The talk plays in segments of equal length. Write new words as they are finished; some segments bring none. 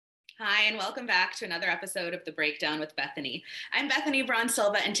Hi, and welcome back to another episode of The Breakdown with Bethany. I'm Bethany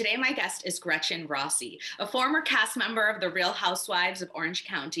Braun-Silva, and today my guest is Gretchen Rossi, a former cast member of The Real Housewives of Orange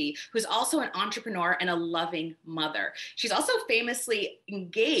County, who's also an entrepreneur and a loving mother. She's also famously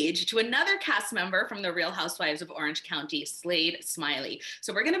engaged to another cast member from The Real Housewives of Orange County, Slade Smiley.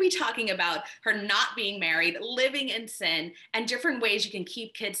 So we're going to be talking about her not being married, living in sin, and different ways you can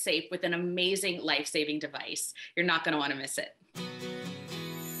keep kids safe with an amazing life-saving device. You're not going to want to miss it.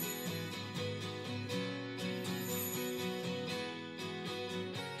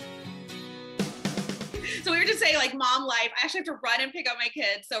 So we were just saying, like, mom life. I actually have to run and pick up my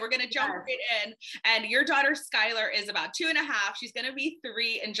kids. So we're going to jump right in. And your daughter, Skylar, is about 2.5. She's going to be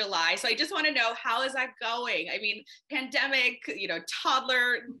 3 in July. So I just want to know, how is that going? I mean, pandemic,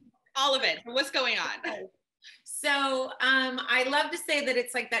 toddler, all of it. What's going on? So I love to say that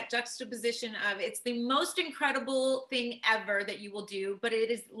it's like that juxtaposition of it's the most incredible thing ever that you will do, but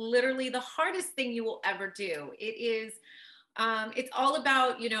it is literally the hardest thing you will ever do. It is it's all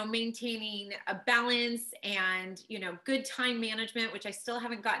about, maintaining a balance and, good time management, which I still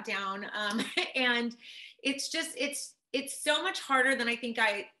haven't got down. And it's just, it's so much harder than I think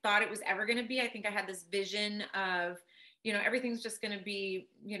I thought it was ever going to be. I think I had this vision of, everything's just going to be,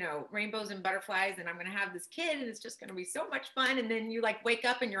 rainbows and butterflies, and I'm going to have this kid and it's just going to be so much fun. And then you wake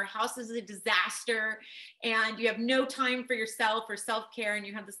up and your house is a disaster and you have no time for yourself or self-care. And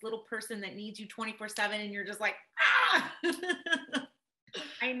you have this little person that needs you 24/7 and you're just like, ah.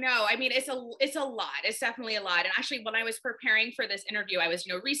 I know. I mean, it's a lot. It's definitely a lot. And actually, when I was preparing for this interview, I was,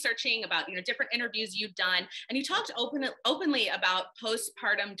 researching about, different interviews you've done, and you talked openly about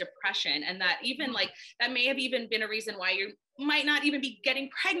postpartum depression, and that even that may have even been a reason why you might not even be getting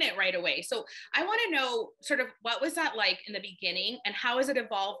pregnant right away. So I want to know sort of what was that like in the beginning and how has it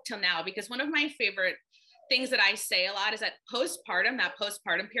evolved till now? Because one of my favorite things that I say a lot is that that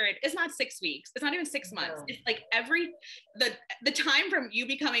postpartum period is not 6 weeks. It's not even 6 months. No. It's like the time from you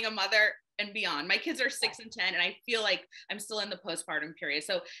becoming a mother and beyond. My kids are 6 and 10, and I feel like I'm still in the postpartum period.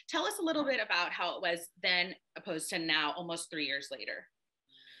 So tell us a little bit about how it was then opposed to now, almost 3 years later.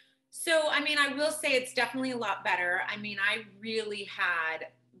 So, I mean, I will say it's definitely a lot better. I mean, I really had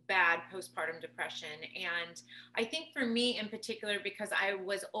bad postpartum depression. And I think for me in particular, because I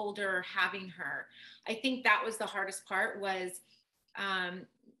was older having her, I think that was the hardest part was,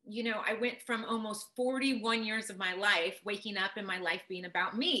 I went from almost 41 years of my life waking up and my life being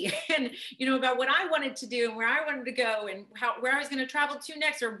about me and, about what I wanted to do and where I wanted to go and where I was going to travel to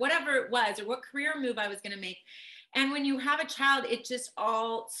next or whatever it was or what career move I was going to make. And when you have a child, it just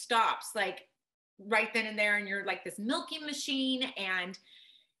all stops right then and there. And you're like this milking machine, and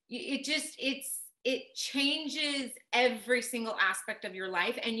it changes every single aspect of your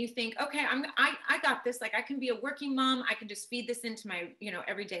life. And you think, okay, I got this. I can be a working mom. I can just feed this into my,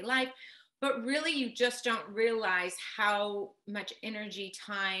 everyday life. But really, you just don't realize how much energy,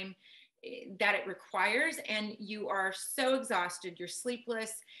 time that it requires. And you are so exhausted, you're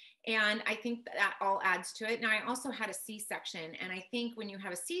sleepless. And I think that all adds to it. Now, I also had a C-section. And I think when you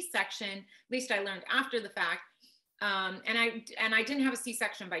have a C-section, at least I learned after the fact, and I didn't have a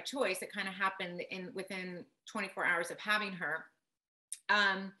C-section by choice. It kind of happened within 24 hours of having her.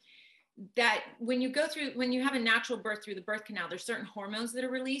 That when you have a natural birth through the birth canal, there's certain hormones that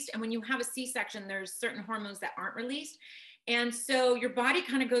are released. And when you have a C-section, there's certain hormones that aren't released. And so your body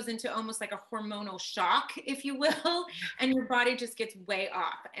kind of goes into almost like a hormonal shock, if you will, and your body just gets way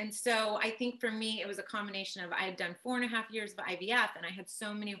off. And so I think for me, it was a combination of I had done 4.5 years of IVF and I had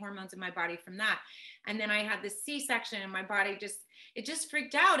so many hormones in my body from that. And then I had this C-section and my body just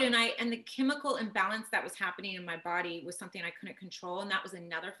freaked out. And the chemical imbalance that was happening in my body was something I couldn't control. And that was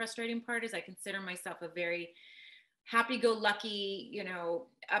another frustrating part is I consider myself a very happy-go-lucky,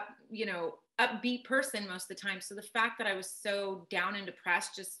 upbeat person most of the time. So the fact that I was so down and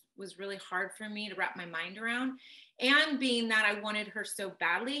depressed just was really hard for me to wrap my mind around. And being that I wanted her so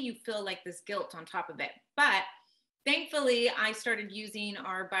badly, you feel like this guilt on top of it. But thankfully, I started using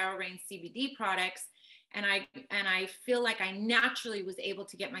our BioRain CBD products, and I feel like I naturally was able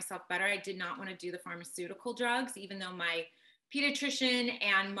to get myself better. I did not want to do the pharmaceutical drugs, even though my pediatrician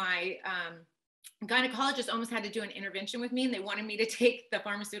and my gynecologist almost had to do an intervention with me, and they wanted me to take the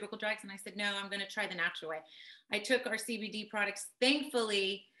pharmaceutical drugs. And I said, no, I'm going to try the natural way. I took our CBD products.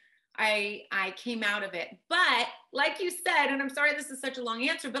 Thankfully, I came out of it. But like you said, and I'm sorry this is such a long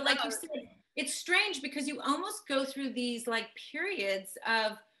answer, but like you said, it's strange because you almost go through these periods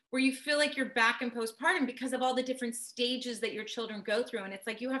of where you feel like you're back in postpartum because of all the different stages that your children go through. And it's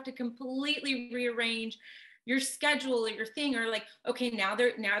like you have to completely rearrange your schedule or your thing, or like, okay, now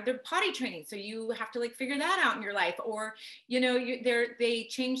they're potty training, so you have to like figure that out in your life, or they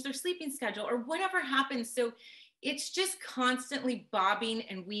change their sleeping schedule or whatever happens. So it's just constantly bobbing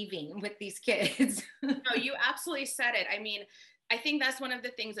and weaving with these kids. No, you absolutely said it. I mean, I think that's one of the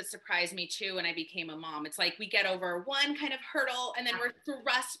things that surprised me too when I became a mom. It's like we get over one kind of hurdle and then we're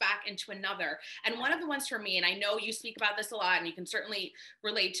thrust back into another. And one of the ones for me, and I know you speak about this a lot and you can certainly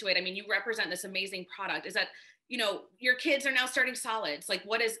relate to it. I mean, you represent this amazing product, is that your kids are now starting solids. Like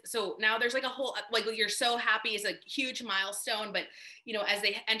so now there's like a whole, like you're so happy, is a huge milestone, but as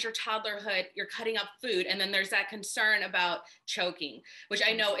they enter toddlerhood, you're cutting up food. And then there's that concern about choking, which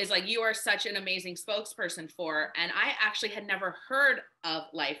I know is like, you are such an amazing spokesperson for, and I actually had never heard of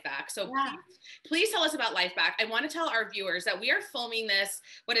LifeVac. So please tell us about LifeVac. I want to tell our viewers that we are filming this.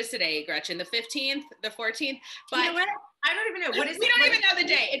 What is today, Gretchen? The 15th, the 14th? But you know what? I don't even know. What is we don't even know the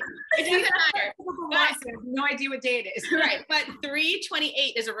day. It doesn't matter. But, I have no idea what day it is. Right. But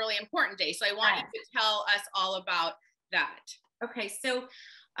 3/28 is a really important day. So I want you to tell us all about that. Okay. So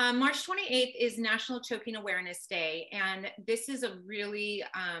March 28th is National Choking Awareness Day. And this is a really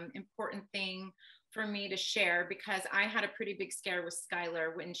important thing for me to share, because I had a pretty big scare with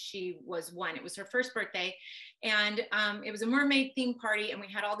Skylar when she was 1. It was her first birthday, and it was a mermaid theme party, and we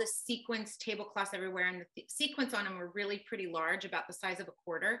had all this sequins tablecloths everywhere, and the sequins on them were really pretty large, about the size of a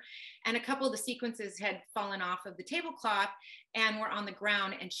quarter, and a couple of the sequences had fallen off of the tablecloth and were on the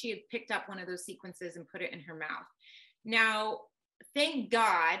ground, and she had picked up one of those sequences and put it in her mouth. Now, thank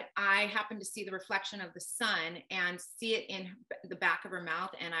God I happened to see the reflection of the sun and see it in the back of her mouth.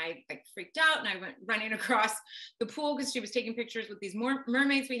 And I like freaked out, and I went running across the pool because she was taking pictures with these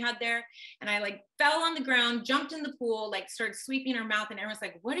mermaids we had there. And I like fell on the ground, jumped in the pool, like started sweeping her mouth. And everyone's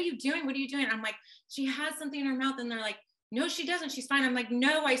like, what are you doing? What are you doing? And I'm like, she has something in her mouth. And they're like, no, she doesn't. She's fine. I'm like,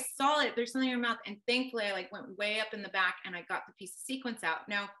 no, I saw it. There's something in her mouth. And thankfully I like went way up in the back and I got the piece of sequence out.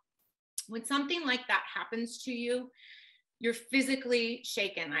 Now, when something like that happens to you, you're physically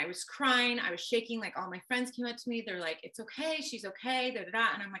shaken. I was crying, I was shaking, like all my friends came up to me. They're like, it's okay, she's okay, da, da,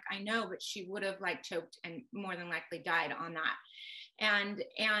 da. And I'm like, I know, but she would have like choked and more than likely died on that. And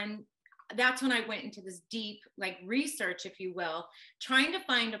that's when I went into this deep like research, if you will, trying to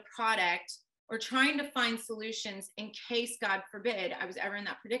find a product or trying to find solutions in case, God forbid, I was ever in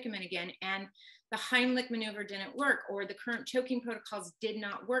that predicament again. And the Heimlich maneuver didn't work, or the current choking protocols did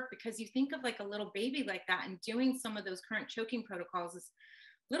not work, because you think of like a little baby like that, and doing some of those current choking protocols is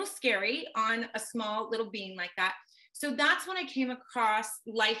a little scary on a small little being like that. So that's when I came across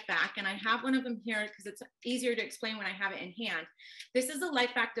LifeVac, and I have one of them here because it's easier to explain when I have it in hand. This is a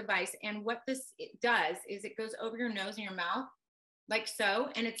LifeVac device, and what this does is it goes over your nose and your mouth like so,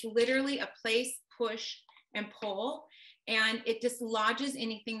 and it's literally a place, push, and pull. And it dislodges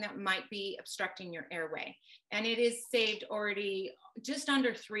anything that might be obstructing your airway. And it is saved already just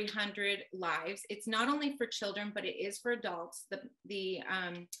under 300 lives. It's not only for children, but it is for adults. The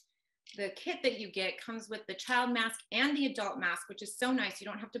kit that you get comes with the child mask and the adult mask, which is so nice. You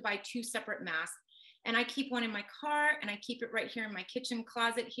don't have to buy 2 separate masks. And I keep one in my car, and I keep it right here in my kitchen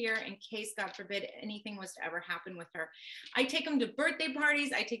closet here in case, God forbid, anything was to ever happen with her. I take them to birthday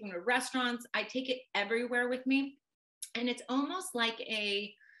parties. I take them to restaurants. I take it everywhere with me. And it's almost like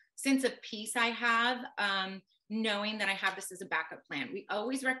a sense of peace I have, knowing that I have this as a backup plan. We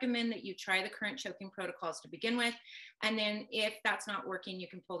always recommend that you try the current choking protocols to begin with. And then if that's not working, you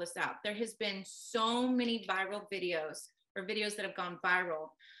can pull this out. There has been so many viral videos, or videos that have gone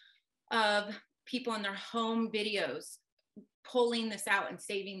viral, of people in their home videos pulling this out and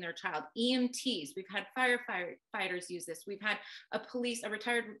saving their child. EMTs, we've had firefighters use this. We've had a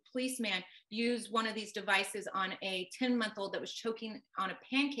retired policeman use one of these devices on a 10-month-old that was choking on a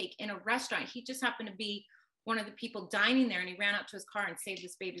pancake in a restaurant. He just happened to be one of the people dining there, and he ran out to his car and saved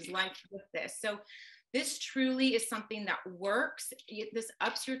this baby's life with this. So this truly is something that works. This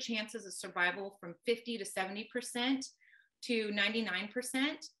ups your chances of survival from 50 to 70% to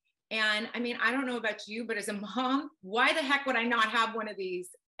 99%. And I mean, I don't know about you, but as a mom, why the heck would I not have one of these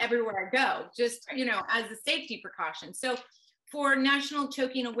everywhere I go? Just, as a safety precaution. So for National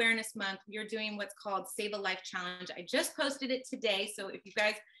Choking Awareness Month, we're doing what's called Save a Life Challenge. I just posted it today. So if you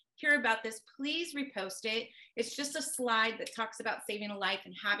guys hear about this, please repost it. It's just a slide that talks about saving a life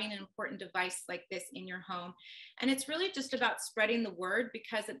and having an important device like this in your home. And it's really just about spreading the word,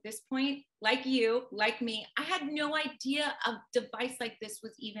 because at this point, like you, like me, I had no idea a device like this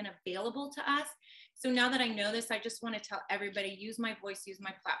was even available to us. So now that I know this, I just want to tell everybody, use my voice, use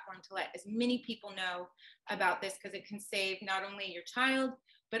my platform to let as many people know about this, because it can save not only your child,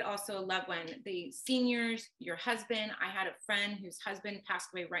 but also a loved one, the seniors, your husband. I had a friend whose husband passed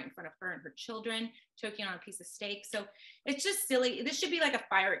away right in front of her and her children, choking on a piece of steak. So it's just silly. This should be like a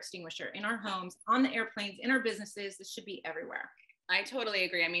fire extinguisher in our homes, on the airplanes, in our businesses. This should be everywhere. I totally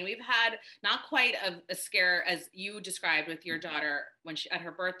agree. I mean, we've had not quite a scare as you described with your daughter when she at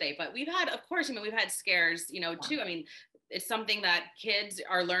her birthday, but we've had, of course, I mean, we've had scares, you know, too. I mean, it's something that kids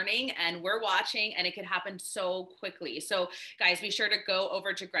are learning and we're watching, and it could happen so quickly. So guys, be sure to go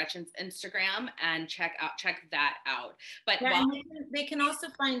over to Gretchen's Instagram and check that out. But yeah, they can also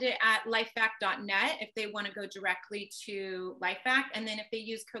find it at lifeback.net if they want to go directly to Lifeback. And then if they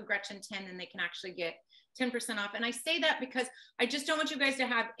use code Gretchen10, then they can actually get 10% off. And I say that because I just don't want you guys to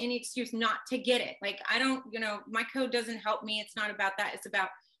have any excuse not to get it. Like, I don't, you know, my code doesn't help me. It's not about that. It's about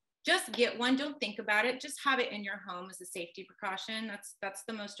just get one. Don't think about it. Just have it in your home as a safety precaution. That's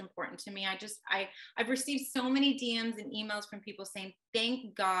the most important to me. I've received so many DMs and emails from people saying,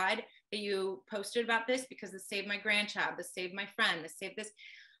 thank God that you posted about this, because this saved my grandchild, this saved my friend, this saved this.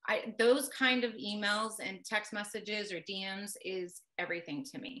 Those kind of emails and text messages or DMs is everything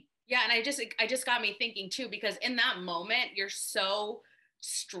to me. Yeah. And I just got me thinking too, because in that moment, you're so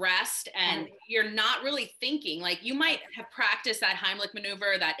stressed and you're not really thinking. Like, you might have practiced that Heimlich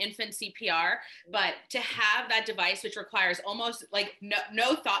maneuver, that infant CPR, but to have that device, which requires almost like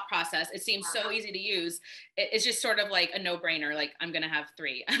no thought process, it seems so easy to use. It's just sort of like a no-brainer. Like, I'm going to have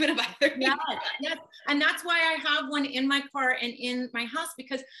 3. I'm going to buy 3. Yes. And that's why I have one in my car and in my house,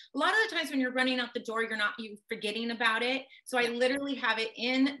 because a lot of the times when you're running out the door, you forgetting about it. So I literally have it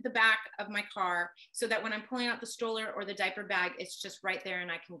in the back of my car so that when I'm pulling out the stroller or the diaper bag, it's just right there and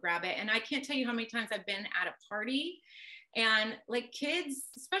I can grab it. And I can't tell you how many times I've been at a party and like kids,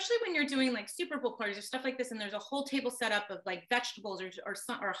 especially when you're doing like Super Bowl parties or stuff like this, and there's a whole table set up of like vegetables or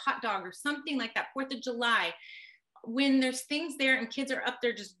a hot dog or something like that, 4th of July, when there's things there and kids are up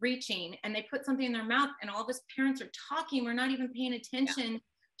there just reaching and they put something in their mouth and all of us parents are talking, we're not even paying attention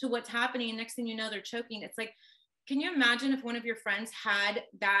to what's happening. And next thing you know, they're choking. It's like, can you imagine if one of your friends had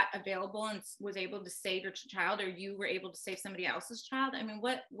that available and was able to save your child, or you were able to save somebody else's child? I mean,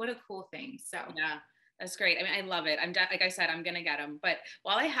 what a cool thing. So yeah, that's great. I mean, I love it. like I said, I'm going to get them. But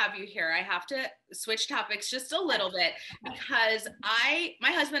while I have you here, I have to switch topics just a little bit, because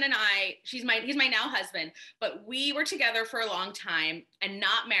my husband and I, he's my now husband, but we were together for a long time and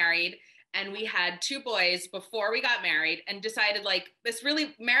not married. And we had 2 boys before we got married, and decided like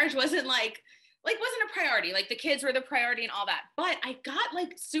marriage wasn't wasn't a priority. Like, the kids were the priority and all that. But I got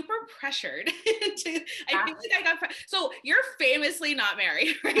like super pressured I feel like I got so you're famously not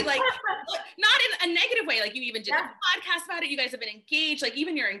married, right? Like, not in a negative way. Like, you even did the podcast about it. You guys have been engaged. Like,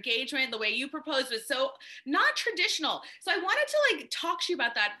 even your engagement, the way you proposed was so not traditional. So I wanted to like talk to you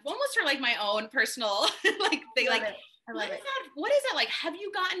about that, almost for like my own personal like thing. Like, what is that like? Have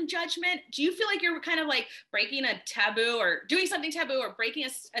you gotten judgment? Do you feel like you're kind of like breaking a taboo or doing something taboo or breaking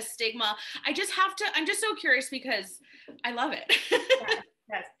a stigma? I'm just so curious because I love it.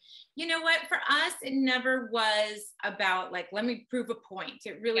 Yes. You know what? For us, it never was about like, let me prove a point.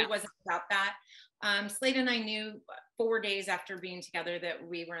 It really wasn't about that. Slade and I knew 4 days after being together that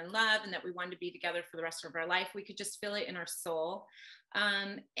we were in love and that we wanted to be together for the rest of our life. We could just feel it in our soul.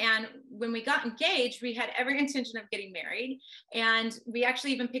 And when we got engaged, we had every intention of getting married, and we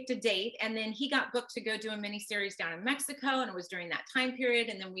actually even picked a date. And then he got booked to go do a mini series down in Mexico, and it was during that time period.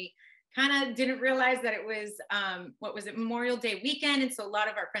 And then we kind of didn't realize that it was, Memorial Day weekend. And so a lot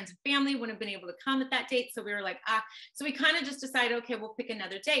of our friends and family wouldn't have been able to come at that date. So we were like, so we kind of just decided, okay, we'll pick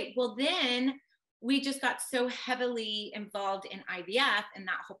another date. Well, then we just got so heavily involved in IVF and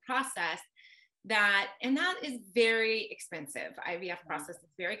that whole process that is very expensive. IVF process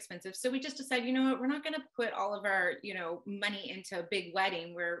is very expensive. So we just decided, you know what, we're not going to put all of our, money into a big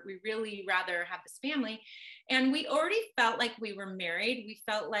wedding where we really rather have this family. And we already felt like we were married. We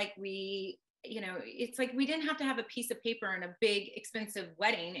felt like it's like we didn't have to have a piece of paper and a big expensive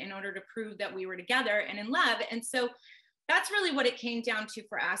wedding in order to prove that we were together and in love. And so that's really what it came down to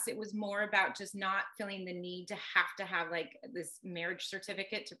for us. It was more about just not feeling the need to have like this marriage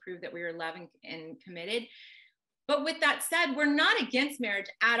certificate to prove that we were loving and committed. But with that said, we're not against marriage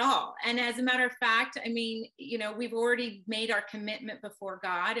at all. And as a matter of fact, I mean, we've already made our commitment before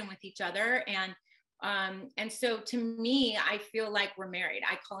God and with each other. And so to me, I feel like we're married.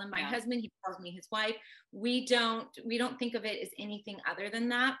 I call him my husband. He calls me his wife. We don't think of it as anything other than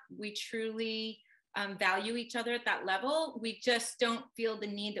that. We truly value each other at that level. We just don't feel the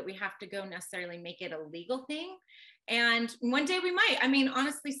need that we have to go necessarily make it a legal thing. And one day we might, I mean,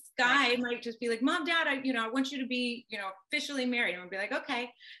 honestly, Sky might just be like, Mom, Dad, I want you to be, officially married. And we'll be like, okay.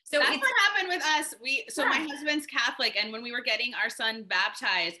 So that's what happened with us. My husband's Catholic, and when we were getting our son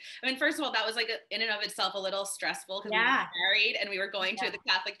baptized, I mean, first of all, that was like in and of itself a little stressful because we were married and we were going to the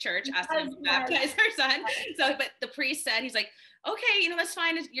Catholic church asking him to baptize our son. So, but the priest said, he's like, okay, that's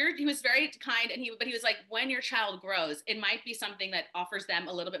fine. He was very kind, but he was like, when your child grows, it might be something that offers them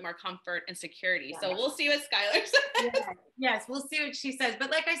a little bit more comfort and security. So we'll see what Skylar says. Yes, we'll see what she says.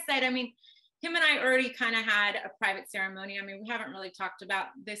 But like I said, I mean, him and I already kind of had a private ceremony. I mean, we haven't really talked about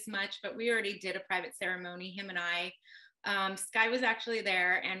this much, but we already did a private ceremony, him and I. Sky was actually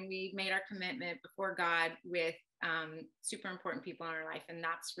there, and we made our commitment before God with super important people in our life, and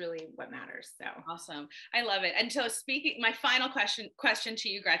that's really what matters. So awesome. I love it. And so my final question to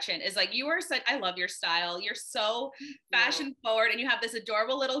you, Gretchen, is like, I love your style. You're so fashion forward, and you have this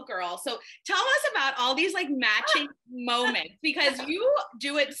adorable little girl. So tell us about all these like matching moments, because you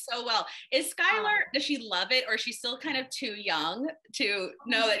do it so well. Is Skylar, does she love it, or is she still kind of too young to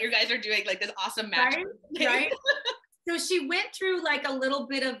know that you guys are doing like this awesome match? Right. So she went through like a little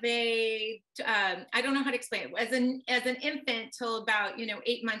bit of I don't know how to explain it. As an infant till about,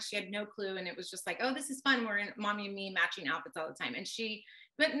 8 months, she had no clue. And it was just like, oh, this is fun. We're in Mommy and me matching outfits all the time. And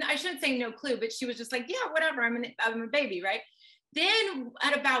but I shouldn't say no clue, but she was just like, yeah, whatever. I'm a baby. Right. Then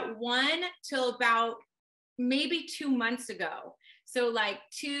at about 1 till about maybe 2 months ago. So like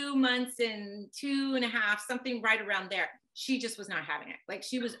 2 months and 2.5, something right around there. She just was not having it. Like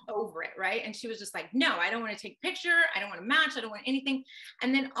she was over it, right? And she was just like, no, I don't want to take a picture. I don't want to match. I don't want anything.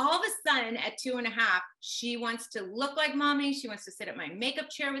 And then all of a sudden at 2.5, she wants to look like Mommy. She wants to sit at my makeup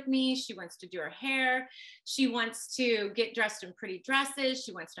chair with me. She wants to do her hair. She wants to get dressed in pretty dresses.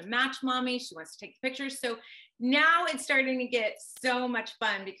 She wants to match Mommy. She wants to take pictures. So now it's starting to get so much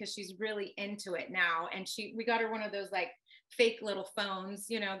fun because she's really into it now. And we got her one of those like fake little phones,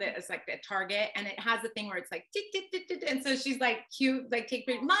 that is like at Target, and it has the thing where it's like tick, tick, tick, tick, and so she's like cute, like take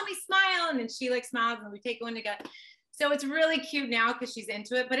pictures, Mommy smile, and then she like smiles, and we take one together. So it's really cute now because she's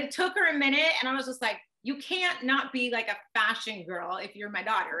into it, but it took her a minute, and I was just like, you can't not be like a fashion girl if you're my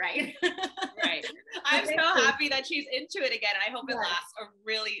daughter, right? Right. I'm so happy that she's into it again. I hope it lasts a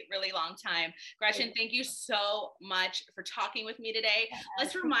really, really long time. Gretchen, thank you so much for talking with me today.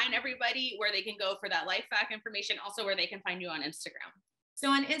 Let's remind everybody where they can go for that life hack information, also where they can find you on Instagram.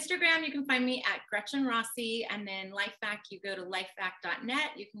 So on Instagram, you can find me at Gretchen Rossi, and then LifeHack, you go to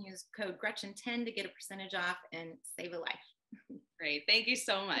lifehack.net. You can use code Gretchen10 to get a percentage off and save a life. Great. Thank you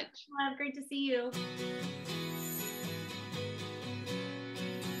so much. Great to see you.